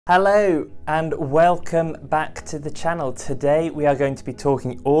Hello and welcome back to the channel. Today we are going to be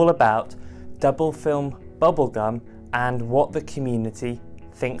talking all about Dubblefilm Bubblegum and what the community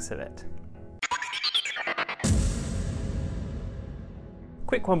thinks of it.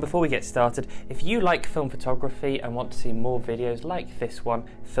 Quick one before we get started, if you like film photography and want to see more videos like this one,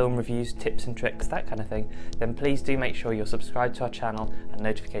 film reviews, tips and tricks, that kind of thing, then please do make sure you're subscribed to our channel and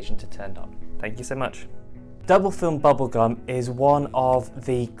notifications are turned on. Thank you so much. Dubblefilm Bubblegum is one of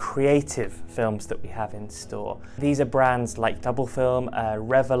the creative films that we have in store. These are brands like Dubblefilm,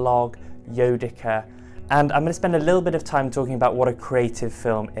 Analogue, Yodica, and I'm going to spend a little bit of time talking about what a creative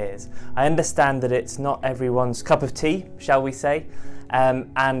film is. I understand that it's not everyone's cup of tea, shall we say,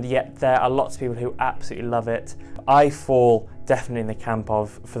 and yet there are lots of people who absolutely love it. I fall definitely in the camp of,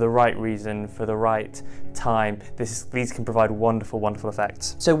 for the right reason, for the right time, these can provide wonderful, wonderful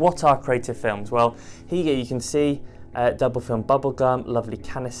effects. So what are creative films? Well, here you can see Dubblefilm Bubblegum, lovely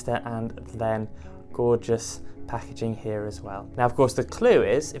canister, and then gorgeous packaging here as well. Now, of course, the clue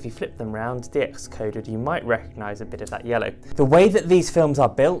is, if you flip them round, DX-coded, you might recognise a bit of that yellow. The way that these films are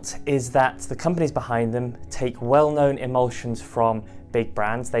built is that the companies behind them take well-known emulsions from big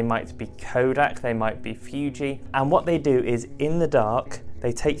brands. They might be Kodak, they might be Fuji, and what they do is, in the dark,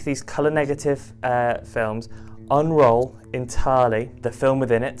 they take these colour negative films, unroll entirely the film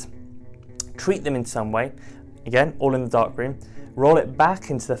within it, treat them in some way, again, all in the darkroom, roll it back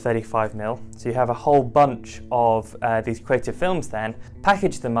into the 35mm, so you have a whole bunch of these creative films then,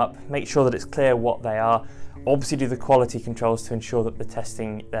 package them up, make sure that it's clear what they are, obviously do the quality controls to ensure that the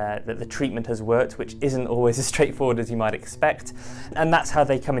testing, that the treatment has worked, which isn't always as straightforward as you might expect, and that's how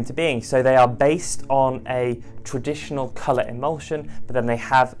they come into being. So they are based on a traditional colour emulsion, but then they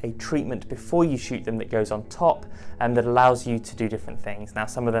have a treatment before you shoot them that goes on top and that allows you to do different things. Now,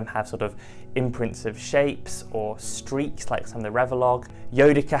 some of them have sort of imprints of shapes or streaks, like some of the Analogue.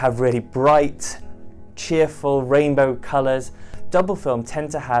 Yodica have really bright, cheerful rainbow colours. Dubblefilm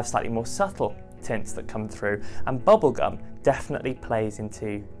tend to have slightly more subtle tints that come through, and Bubblegum definitely plays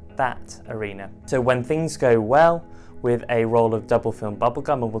into that arena. So when things go well with a roll of Dubblefilm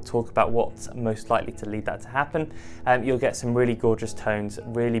Bubblegum, and we'll talk about what's most likely to lead that to happen, you'll get some really gorgeous tones,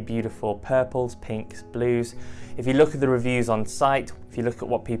 really beautiful purples, pinks, blues. If you look at the reviews on site, if you look at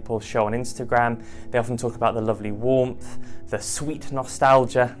what people show on Instagram, they often talk about the lovely warmth, the sweet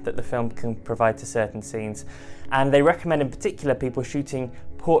nostalgia that the film can provide to certain scenes, and they recommend in particular people shooting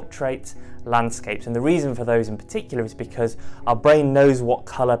portraits, landscapes, and the reason for those in particular is because our brain knows what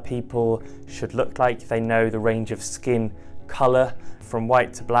colour people should look like. They know the range of skin colour from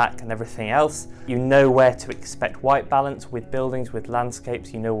white to black and everything else. You know where to expect white balance with buildings, with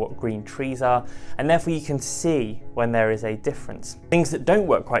landscapes, you know what green trees are, and therefore you can see when there is a difference. Things that don't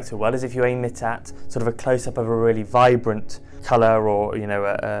work quite so well is if you aim it at sort of a close-up of a really vibrant colour, or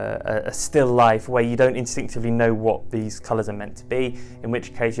a still life where you don't instinctively know what these colours are meant to be, in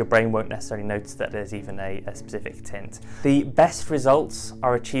which case your brain won't necessarily notice that there's even a specific tint. The best results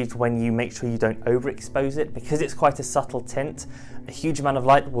are achieved when you make sure you don't overexpose it, because it's quite a subtle tint. A huge amount of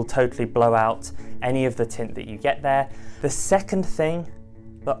light will totally blow out any of the tint that you get there. The second thing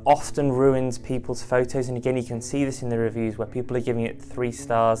that often ruins people's photos, and again you can see this in the reviews where people are giving it 3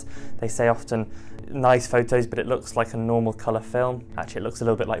 stars, they say often nice photos but it looks like a normal colour film. Actually it looks a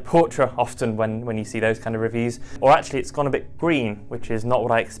little bit like portrait often when you see those kind of reviews, or actually it's gone a bit green, which is not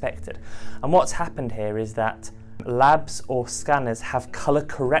what I expected. And what's happened here is that labs or scanners have colour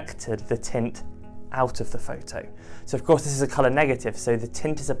corrected the tint out of the photo. So of course this is a colour negative, so the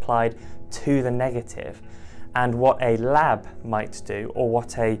tint is applied to the negative. And what a lab might do, or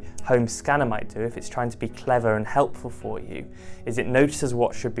what a home scanner might do, if it's trying to be clever and helpful for you, is it notices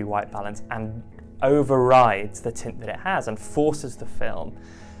what should be white balance and overrides the tint that it has and forces the film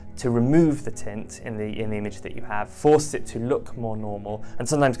to remove the tint in the image that you have, forces it to look more normal, and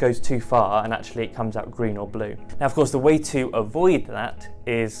sometimes goes too far and actually it comes out green or blue. Now, of course, the way to avoid that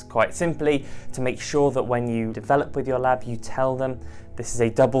is quite simply to make sure that when you develop with your lab, you tell them this is a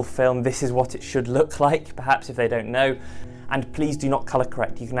double film, this is what it should look like, perhaps if they don't know, and please do not colour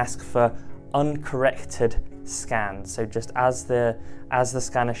correct. You can ask for uncorrected scans, so just as the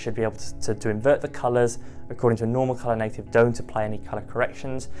scanner should be able to invert the colours according to a normal colour negative, don't apply any colour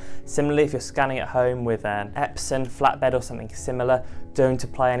corrections. Similarly, if you're scanning at home with an Epson flatbed or something similar, don't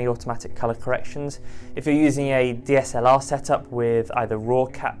apply any automatic colour corrections. If you're using a DSLR setup with either RAW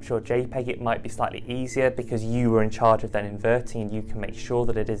capture or JPEG, it might be slightly easier because you were in charge of then inverting and you can make sure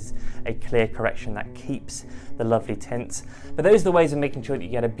that it is a clear correction that keeps the lovely tints. But those are the ways of making sure that you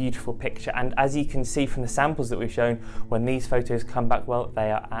get a beautiful picture, and as you can see from the samples that we've shown, when these photos come back work well,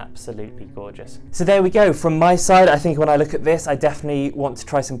 they are absolutely gorgeous. So there we go. From my side, I think when I look at this, I definitely want to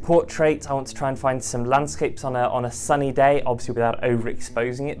try some portraits. I want to try and find some landscapes on a sunny day, obviously without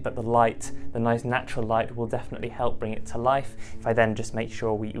overexposing it, but the light, the nice natural light, will definitely help bring it to life. If I then just make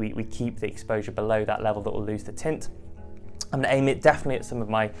sure we keep the exposure below that level that will lose the tint. I'm going to aim it definitely at some of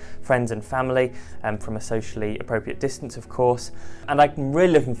my friends and family from a socially appropriate distance, of course. And I'm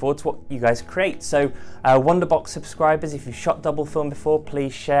really looking forward to what you guys create. So Wonderbox subscribers, if you've shot Dubblefilm before,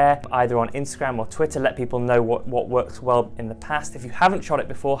 please share either on Instagram or Twitter. Let people know what works well in the past. If you haven't shot it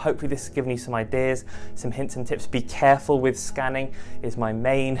before, hopefully this has given you some ideas, some hints and tips. Be careful with scanning is my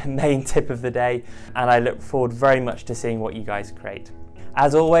main tip of the day. And I look forward very much to seeing what you guys create.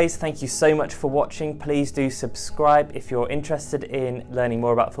 As always, thank you so much for watching. Please do subscribe if you're interested in learning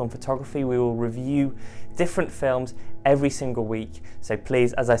more about film photography. We will review different films every single week. So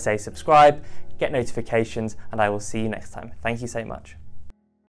please, as I say, subscribe, get notifications, and I will see you next time. Thank you so much.